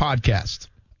Collinsworth podcast.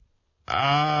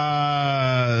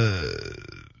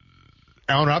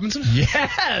 Allen Robinson?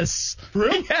 Yes.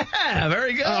 Really? Yeah,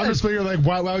 very good. I'm just thinking, like,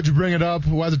 why would you bring it up?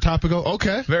 Why's it topical?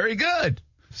 Okay. Very good.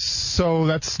 So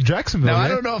that's Jacksonville. Now, right? I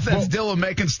don't know if that's Dylan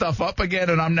making stuff up again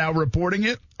and I'm now reporting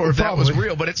it, or if that was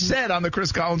real, but it's said on the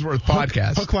Chris Collinsworth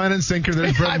podcast. Hook, line, and sinker.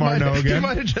 There's Brett Marno again. He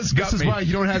might have just got This is why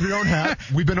you don't have your own hat.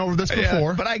 We've been over this before.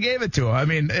 Yeah, but I gave it to him. I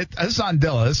mean, this is on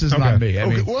Dilla. This is not me. I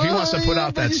mean, well, he wants to put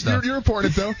out that stuff. You're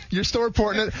reporting it, though. You're still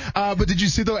reporting it. But did you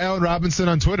see, though, Allen Robinson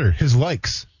on Twitter, his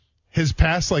likes? His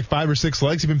past, 5 or 6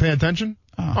 likes, you been paying attention?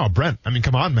 Oh, Brent. I mean,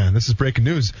 come on, man. This is breaking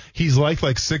news. He's liked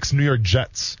 6 New York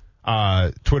Jets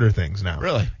Twitter things now.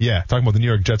 Really? Yeah, talking about the New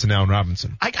York Jets and Allen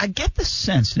Robinson. I get the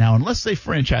sense now, unless they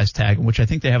franchise tag him, which I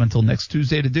think they have until next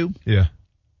Tuesday to do, Yeah.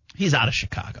 he's out of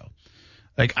Chicago.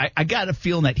 Like, I got a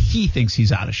feeling that he thinks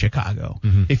he's out of Chicago.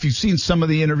 If you've seen some of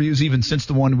the interviews, even since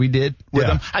the one we did with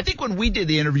him, I think when we did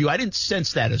the interview, I didn't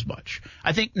sense that as much.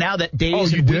 I think now that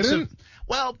days and weeks didn't?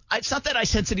 Well, it's not that I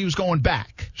sensed that he was going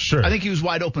back. Sure. I think he was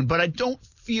wide open, but I don't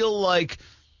feel like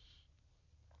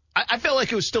I felt like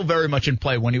it was still very much in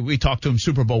play when we talked to him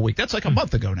Super Bowl week. That's like a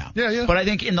month ago now. Yeah. But I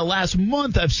think in the last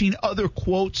month, I've seen other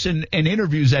quotes and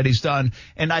interviews that he's done,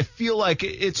 and I feel like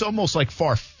it's almost like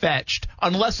far-fetched,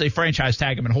 unless they franchise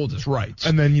tag him and hold his rights.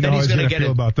 And then how he's going to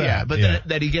feel about that. Yeah, but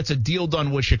that he gets a deal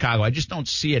done with Chicago. I just don't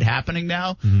see it happening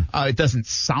now. It doesn't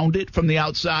sound it from the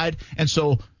outside. And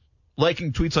so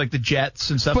liking tweets like the Jets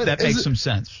and stuff, that makes some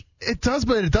sense. It does,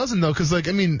 but it doesn't, though, because,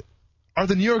 are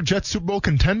the New York Jets Super Bowl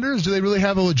contenders? Do they really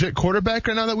have a legit quarterback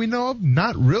right now that we know of?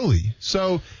 Not really.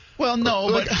 So, well, no,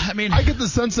 but I get the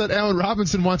sense that Allen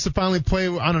Robinson wants to finally play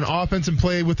on an offense and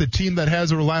play with a team that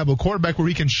has a reliable quarterback where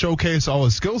he can showcase all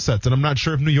his skill sets. And I'm not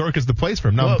sure if New York is the place for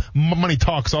him. Now, money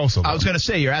talks also. I was going to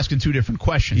say, you're asking two different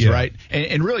questions, right?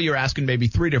 And really, you're asking maybe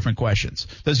three different questions.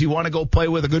 Does he want to go play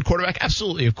with a good quarterback?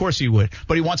 Absolutely. Of course he would.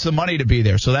 But he wants the money to be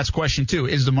there. So that's question two.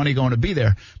 Is the money going to be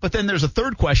there? But then there's a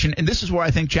third question, and this is where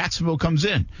I think Jacksonville comes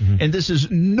in. And this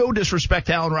is no disrespect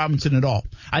to Allen Robinson at all.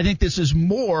 I think this is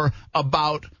more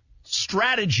about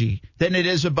strategy than it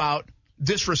is about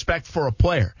disrespect for a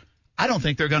player. I don't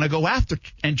think they're going to go after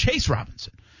and chase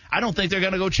Robinson. I don't think they're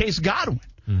going to go chase Godwin.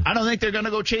 I don't think they're going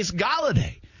to go chase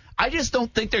Galladay. I just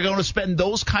don't think they're going to spend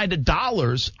those kind of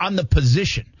dollars on the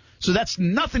position. So that's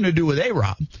nothing to do with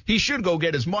A-Rob. He should go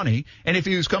get his money, and if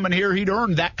he was coming here, he'd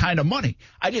earn that kind of money.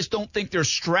 I just don't think their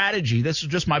strategy, this is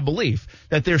just my belief,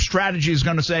 that their strategy is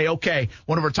going to say, okay,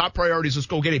 one of our top priorities is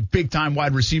go get a big-time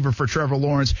wide receiver for Trevor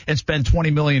Lawrence and spend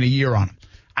 $20 million a year on him.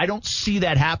 I don't see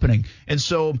that happening, and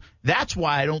so that's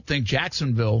why I don't think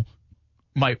Jacksonville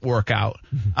might work out.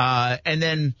 And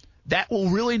then that will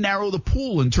really narrow the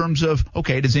pool in terms of,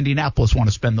 okay, does Indianapolis want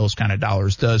to spend those kind of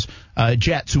dollars? Does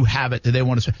Jets, who have it, do they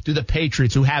want to spend? Do the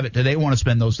Patriots, who have it, do they want to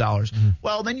spend those dollars?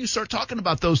 Well, then you start talking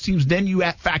about those teams. Then you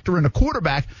factor in a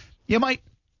quarterback. You might,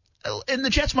 and the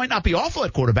Jets might not be awful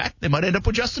at quarterback. They might end up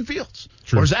with Justin Fields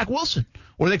or Zach Wilson,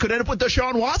 or they could end up with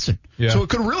Deshaun Watson. So it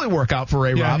could really work out for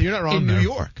A-Rob in New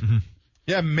York.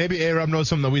 Yeah, maybe A-Rob knows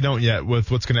something that we don't yet with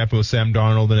what's going to happen with Sam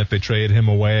Darnold, and if they trade him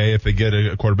away, if they get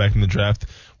a quarterback in the draft,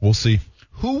 we'll see.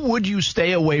 Who would you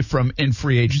stay away from in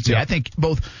free agency? I think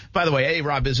both. By the way,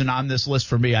 A-Rob isn't on this list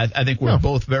for me. I think we're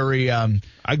both very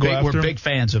we're big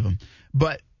fans of him.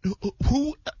 But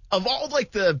who of all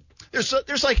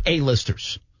there's like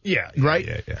A-listers. Yeah. Right?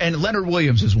 Yeah. And Leonard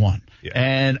Williams is one. Yeah.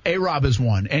 And A-Rob is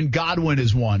one. And Godwin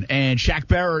is one. And Shaq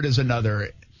Barrett is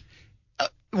another.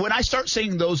 When I start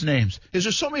saying those names, is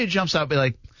there somebody who jumps out and be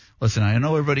like, listen, I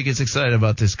know everybody gets excited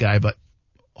about this guy, but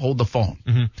hold the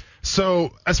phone.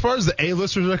 So as far as the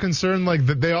A-listers are concerned,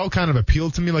 they all kind of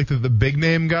appeal to me, like the big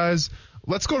name guys.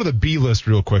 Let's go to the B list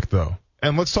real quick, though.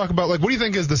 And let's talk about, what do you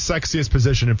think is the sexiest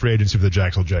position in free agency for the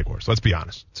Jacksonville Jaguars? Let's be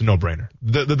honest. It's a no-brainer.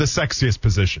 The sexiest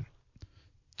position.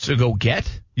 To go get?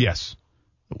 Yes.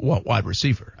 What, wide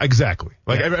receiver? Exactly.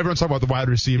 Everyone's talking about the wide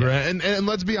receiver. Yeah. And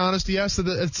let's be honest, yes,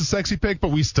 it's a sexy pick, but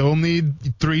we still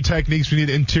need three techniques. We need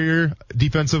interior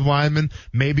defensive lineman,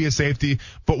 maybe a safety,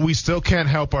 but we still can't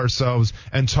help ourselves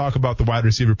and talk about the wide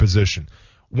receiver position.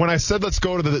 When I said let's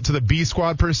go to the B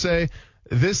squad per se,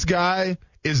 this guy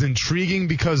is intriguing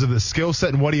because of the skill set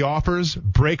and what he offers,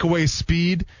 breakaway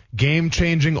speed,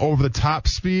 game-changing over-the-top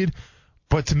speed,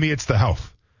 but to me it's the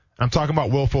health. I'm talking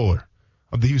about Will Fuller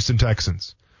of the Houston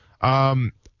Texans.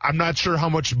 I'm not sure how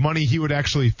much money he would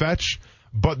actually fetch,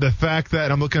 but the fact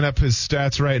that I'm looking up his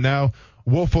stats right now,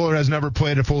 Will Fuller has never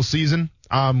played a full season.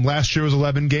 Last year was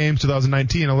 11 games,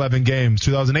 2019, 11 games,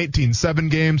 2018, 7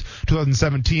 games,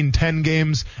 2017, 10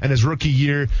 games, and his rookie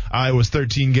year, it was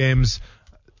 13 games.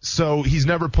 So he's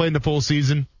never played in a full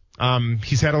season.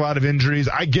 He's had a lot of injuries.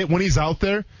 I get when he's out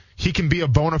there, he can be a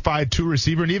bona fide 2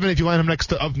 receiver, and even if you line him next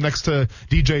to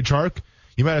DJ Chark,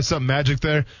 you might have something magic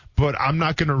there, but I'm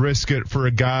not going to risk it for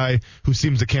a guy who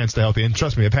seems to can't stay healthy. And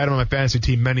trust me, I've had him on my fantasy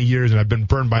team many years, and I've been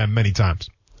burned by him many times.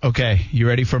 Okay, you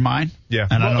ready for mine? Yeah.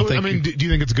 And do you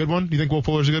think it's a good one? Do you think Will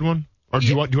Fuller's a good one? Or do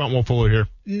you want Will Fuller here?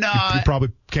 No. You're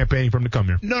probably campaigning for him to come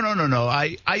here. No.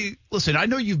 I listen, I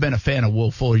know you've been a fan of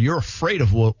Will Fuller. You're afraid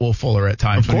of Will Fuller at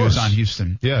times when he was on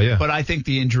Houston. Yeah. But I think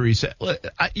the injuries,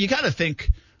 you got to think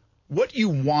what you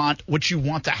want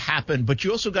to happen, but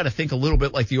you also got to think a little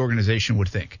bit like the organization would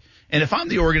think. And if I'm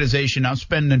the organization, I'm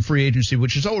spending in free agency,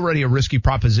 which is already a risky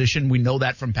proposition. We know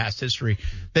that from past history.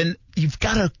 Then you've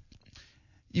got to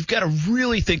you've got to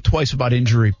really think twice about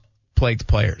injury-plagued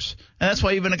players. And that's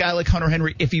why even a guy like Hunter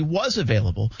Henry, if he was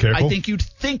available, Careful. I think you'd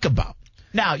think about.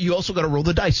 Now, you also got to roll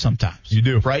the dice sometimes. You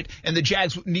do. Right? And the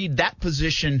Jags need that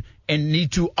position and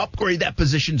need to upgrade that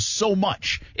position so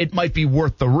much, it might be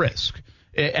worth the risk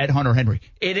at Hunter Henry.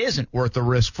 It isn't worth the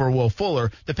risk for Will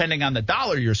Fuller, depending on the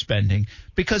dollar you're spending,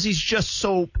 because he's just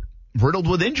so riddled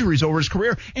with injuries over his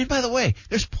career. And by the way,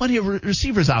 there's plenty of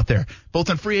receivers out there, both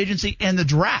in free agency and the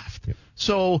draft. Yep.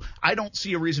 So I don't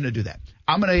see a reason to do that.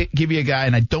 I'm going to give you a guy,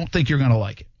 and I don't think you're going to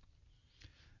like it.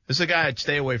 This is a guy I'd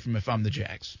stay away from if I'm the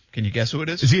Jags. Can you guess who it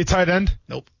is? Is he a tight end?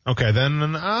 Nope. Okay, then, you're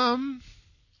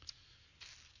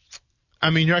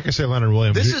not going to say Leonard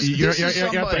Williams. You're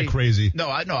not that crazy. No,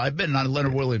 I've been on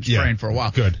Leonard Williams' train for a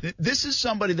while. Good. This is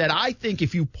somebody that I think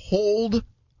if you polled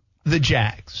the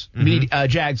Jags,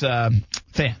 Jags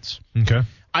fans, okay,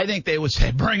 I think they would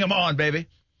say, bring him on, baby.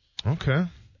 Okay.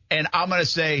 And I'm going to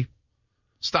say,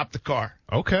 stop the car.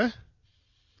 Okay.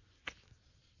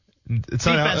 It's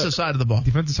defensive side of the ball.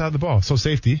 Defensive side of the ball. So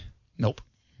safety. Nope.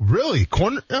 Really?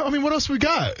 Corner? I mean, what else we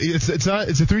got? It's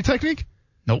a 3 technique?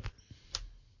 Nope.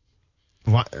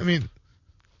 I mean,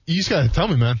 you just got to tell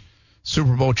me, man.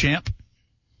 Super Bowl champ.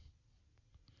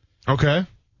 Okay.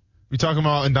 You talking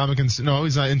about Ndamukong? No,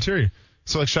 he's not interior.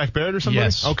 So like Shaq Barrett or somebody?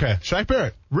 Yes. Okay. Shaq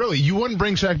Barrett. Really? You wouldn't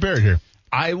bring Shaq Barrett here?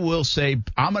 I will say,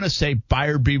 I'm going to say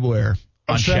buyer beware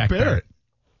on Shaq Barrett.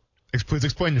 Please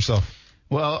explain yourself.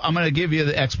 Well, I'm going to give you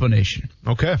the explanation.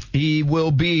 Okay. He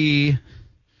will be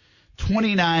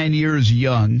 29 years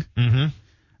young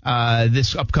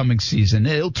this upcoming season.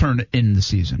 He'll turn in the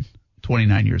season,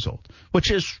 29 years old,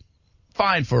 which is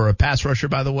fine for a pass rusher,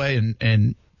 by the way,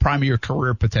 and prime of your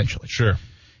career potentially. Sure.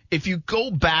 If you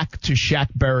go back to Shaq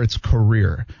Barrett's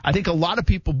career, I think a lot of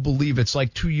people believe it's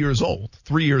like 2 years old,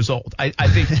 3 years old. I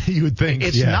think you would think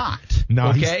it's not.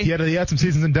 No, okay? He had some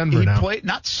seasons in Denver now. Played,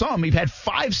 not some. He had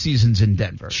 5 seasons in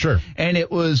Denver. Sure. And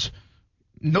it was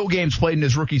no games played in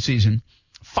his rookie season.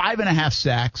 5.5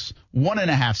 sacks,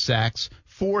 1.5 sacks,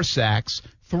 4 sacks,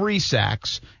 3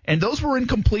 sacks, and those were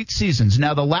incomplete seasons.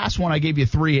 Now, the last one I gave you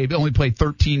 3, he only played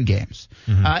 13 games.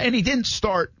 And he didn't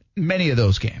start many of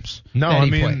those games. No, I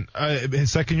mean, his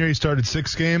second year he started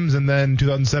 6 games, and then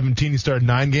 2017 he started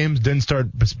 9 games, didn't start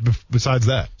besides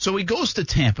that. So he goes to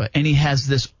Tampa, and he has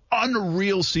this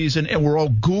unreal season, and we're all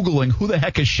Googling, who the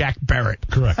heck is Shaq Barrett?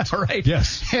 Correct. All right?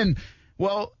 Yes. And,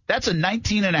 well, that's a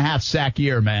 19.5 sack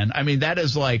year, man. I mean, that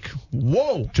is like,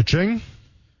 whoa. Cha-ching.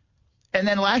 And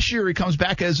then last year he comes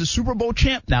back as a Super Bowl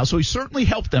champ now, so he certainly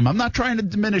helped them. I'm not trying to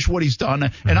diminish what he's done,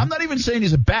 and I'm not even saying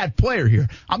he's a bad player here.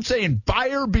 I'm saying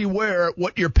buyer beware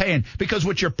what you're paying, because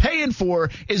what you're paying for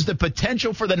is the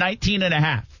potential for the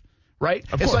 19.5, right?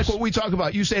 Of it's course. like what we talk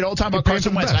about. You say it all the time about You're paying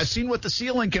Carson for the Wentz. best. I've seen what the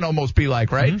ceiling can almost be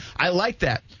like, right? I like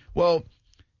that. Well,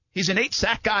 he's an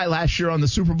 8-sack guy last year on the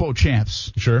Super Bowl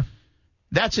champs. Sure.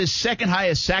 That's his second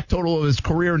highest sack total of his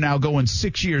career now, going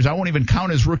 6 years. I won't even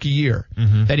count his rookie year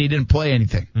that he didn't play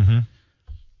anything.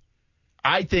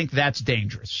 I think that's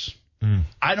dangerous.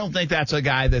 I don't think that's a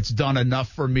guy that's done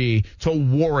enough for me to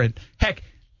warrant. Heck,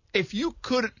 if you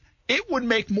could, it would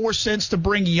make more sense to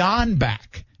bring Jan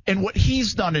back and what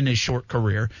he's done in his short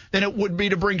career than it would be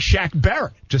to bring Shaq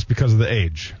Barrett. Just because of the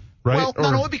age. Right? Well,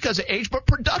 not only because of age, but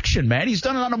production, man. He's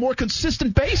done it on a more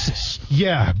consistent basis.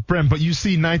 Yeah, Brent, but you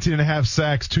see 19.5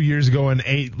 sacks 2 years ago and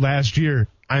 8 last year.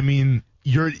 I mean,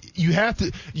 you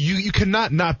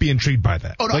cannot not be intrigued by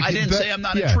that. Oh, no, I didn't say I'm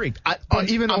not intrigued.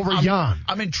 Even over Jan.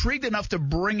 I'm intrigued enough to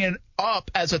bring it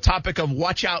up as a topic of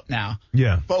watch out now.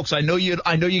 Yeah. Folks, I know you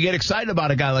get excited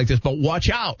about a guy like this, but watch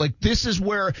out. Like this is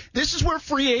where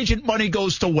free agent money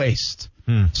goes to waste.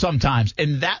 Sometimes.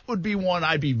 And that would be one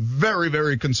I'd be very,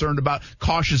 very concerned about,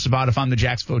 cautious about if I'm the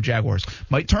Jacksonville Jaguars.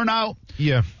 Might turn out,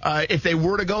 if they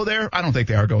were to go there, I don't think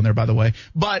they are going there, by the way,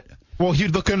 but well,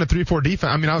 he'd look good in a 3-4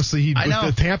 defense. I mean, obviously,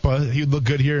 with Tampa, he would look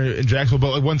good here in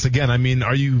Jacksonville. But once again, I mean,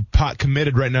 are you pot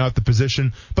committed right now at the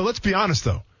position? But let's be honest,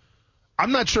 though.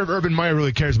 I'm not sure if Urban Meyer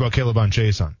really cares about Caleb on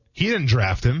Chason. He didn't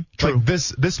draft him. True. Like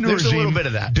this new There's regime a little bit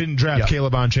of that. Didn't draft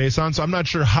Caleb on Chason, so I'm not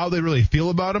sure how they really feel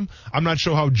about him. I'm not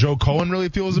sure how Joe Cohen really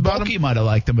feels about him. Bulky might have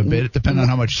liked him a bit, depending on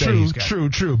how much say he's got.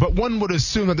 True. But one would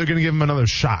assume that they're going to give him another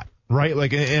shot, right?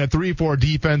 Like in a 3-4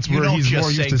 defense where he's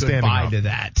more used to standing out. out. To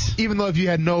that. Even though if you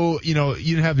had you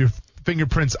didn't have your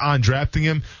fingerprints on drafting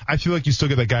him, I feel like you still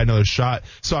give that guy another shot.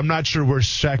 So I'm not sure where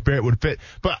Shaq Barrett would fit.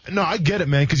 But no, I get it,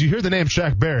 man, because you hear the name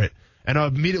Shaq Barrett, and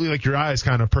immediately like your eyes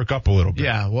kind of perk up a little bit.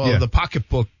 Yeah, well, the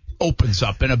pocketbook opens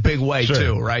up in a big way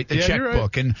too, right? The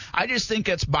checkbook. Right. And I just think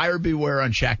it's buyer beware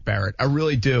on Shaq Barrett. I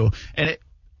really do. And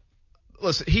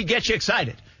listen, he gets you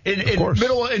excited.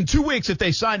 In 2 weeks, if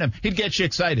they sign him, he'd get you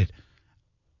excited.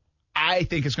 I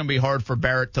think it's going to be hard for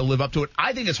Barrett to live up to it.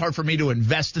 I think it's hard for me to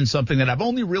invest in something that I've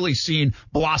only really seen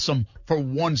blossom for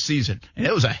one season. And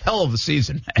it was a hell of a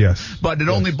season. Yes. But it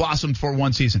only blossomed for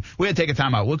one season. We're going to take a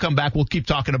timeout. We'll come back. We'll keep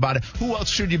talking about it. Who else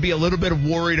should you be a little bit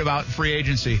worried about in free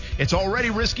agency? It's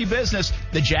already risky business.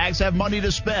 The Jags have money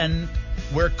to spend.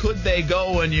 Where could they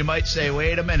go? And you might say,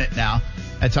 wait a minute now.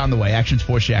 That's on the way. Action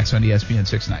Sports Jacks on ESPN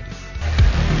 690.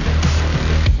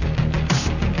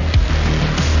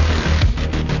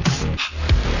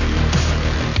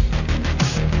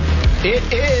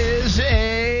 It is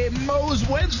a Moe's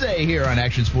Wednesday here on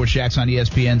Action Sports Jacks on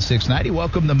ESPN 690.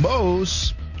 Welcome to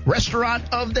Moe's Restaurant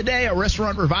of the Day, a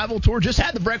restaurant revival tour. Just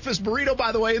had the breakfast burrito,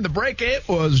 by the way, in the break. It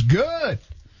was good.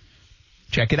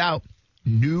 Check it out.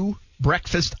 New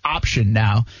breakfast option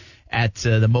now at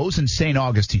the Moe's in St.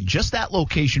 Augustine. Just that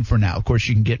location for now. Of course,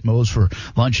 you can get Moe's for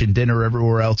lunch and dinner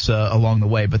everywhere else along the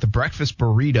way. But the breakfast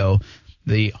burrito,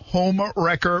 the home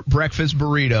wrecker breakfast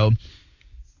burrito,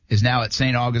 is now at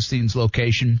St. Augustine's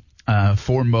location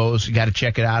for Moe's. You got to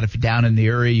check it out. If you're down in the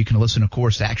area, you can listen, of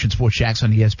course, to Action Sports Jacks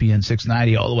on ESPN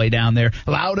 690 all the way down there,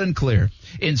 loud and clear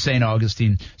in St.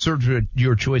 Augustine. Served with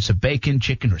your choice of bacon,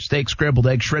 chicken, or steak, scrambled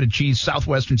eggs, shredded cheese,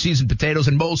 Southwestern seasoned potatoes,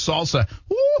 and Moe's salsa.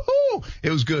 Woo-hoo! It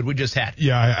was good. We just had it.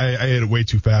 Yeah, I ate it way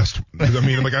too fast. I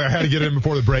mean, I had to get it in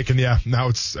before the break, and now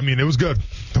it was good.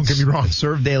 Don't get me wrong.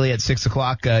 Served daily at 6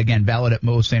 o'clock. Again, valid at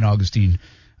Moe's, St. Augustine,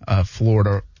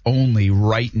 Florida only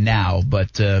right now,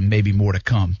 but maybe more to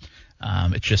come.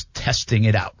 It's just testing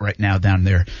it out right now down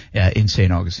there in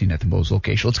St. Augustine at the Moe's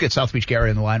location. Let's get South Beach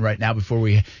Gary on the line right now before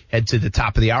we head to the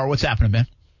top of the hour. What's happening, man?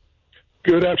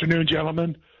 Good afternoon,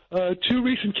 gentlemen. Two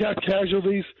recent cap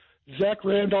casualties, Zach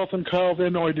Randolph and Kyle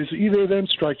Van Noy. Does either of them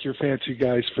strike your fancy,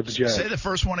 guys, for the Jags? Say the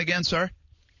first one again, sir.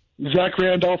 Zach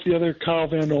Randolph, the other Kyle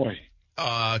Van Noy.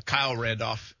 Kyle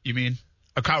Randolph, you mean?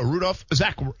 Kyle Rudolph?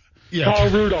 Zach. Yeah. Kyle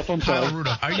Rudolph, I'm sorry. Kyle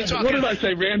Rudolph. Are you talking? What did I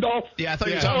say, Randolph? Yeah, I thought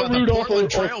you were talking about Rudolph the Portland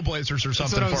Trailblazers or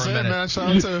something for a minute. Man.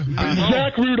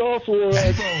 Zach Rudolph or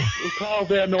Kyle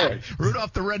Van Noy.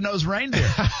 Rudolph the Red-Nosed Reindeer.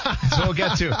 So we'll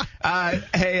get to.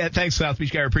 Hey, thanks, South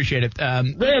Beach Gary. Appreciate it.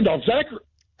 Randolph, Zach.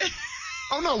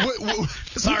 Oh, no.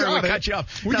 Sorry, we cut you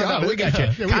off. We got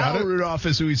you. Yeah, Kyle Rudolph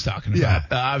is who he's talking about.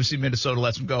 Yeah. Obviously, Minnesota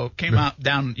lets him go. Came out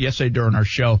down yesterday during our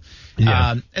show.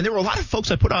 Yeah. And there were a lot of folks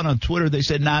I put on Twitter. They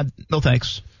said, nah, no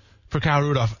thanks. For Kyle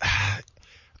Rudolph,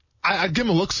 I'd give him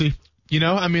a look-see.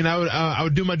 I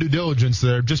would do my due diligence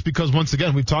there just because, once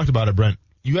again, we've talked about it, Brent.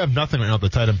 You have nothing right now at the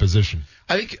tight end position.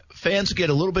 I think fans get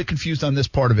a little bit confused on this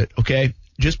part of it, okay?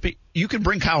 You can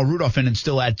bring Kyle Rudolph in and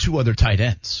still add two other tight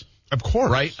ends. Of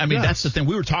course. Right? I mean, yes. That's the thing.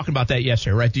 We were talking about that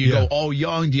yesterday, right? Do you go all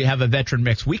young? Do you have a veteran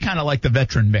mix? We kind of like the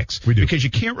veteran mix. We do. Because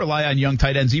you can't rely on young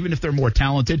tight ends, even if they're more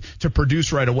talented, to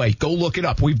produce right away. Go look it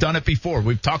up. We've done it before.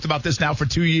 We've talked about this now for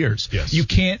 2 years. Yes.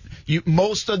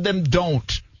 Most of them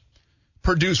don't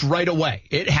produce right away.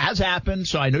 It has happened,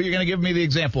 so I know you're going to give me the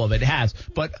example of it. It has.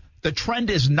 But the trend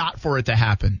is not for it to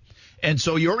happen. And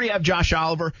so you already have Josh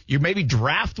Oliver. You maybe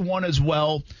draft one as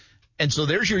well. And so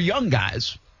there's your young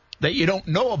guys that you don't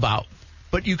know about,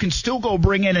 but you can still go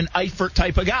bring in an Eifert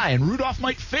type of guy, and Rudolph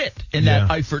might fit in that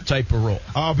Eifert type of role.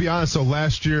 I'll be honest, so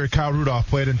last year, Kyle Rudolph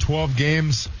played in 12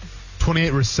 games,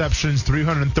 28 receptions,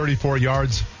 334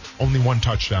 yards, only one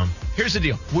touchdown. Here's the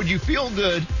deal. Would you feel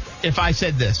good if I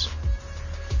said this?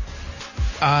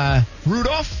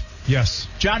 Rudolph? Yes.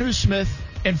 Jonnu Smith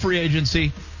in free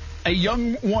agency, a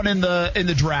young one in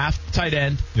the draft, tight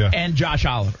end, and Josh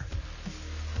Oliver.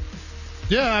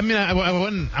 Yeah, I mean, I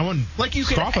wouldn't like you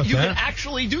can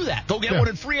actually do that. Go get one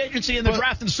in free agency in the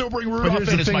draft and still bring Rudolph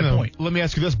in. Is my point. Let me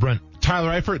ask you this, Brent: Tyler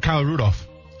Eifert, Kyle Rudolph,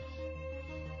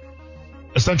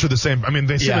 essentially the same. I mean,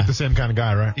 they seem like the same kind of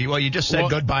guy, right? Well, you just said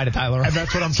goodbye to Tyler, and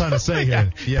that's what I'm trying to say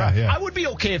here. Yeah. I would be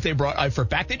okay if they brought Eifert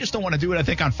back. They just don't want to do it. I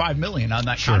think on $5 million on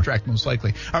that contract, most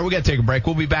likely. All right, we got to take a break.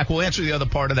 We'll be back. We'll answer the other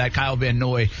part of that. Kyle Van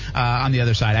Noy on the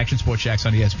other side. Action Sports Jacks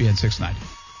on ESPN 690.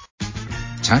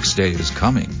 Tax day is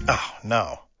coming. Oh,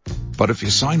 no. But if you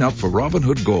sign up for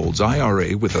Robinhood Gold's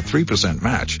IRA with a 3%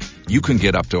 match, you can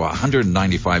get up to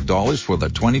 $195 for the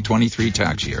 2023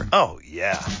 tax year. Oh,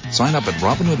 yeah. Sign up at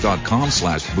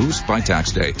Robinhood.com/boost by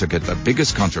tax day to get the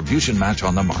biggest contribution match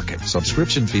on the market.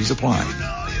 Subscription fees apply.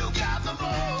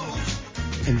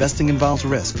 Investing involves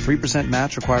risk. 3%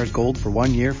 match requires gold for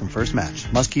 1 year from first match.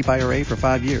 Must keep IRA for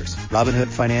 5 years. Robinhood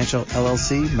Financial,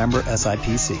 LLC, member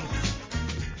SIPC.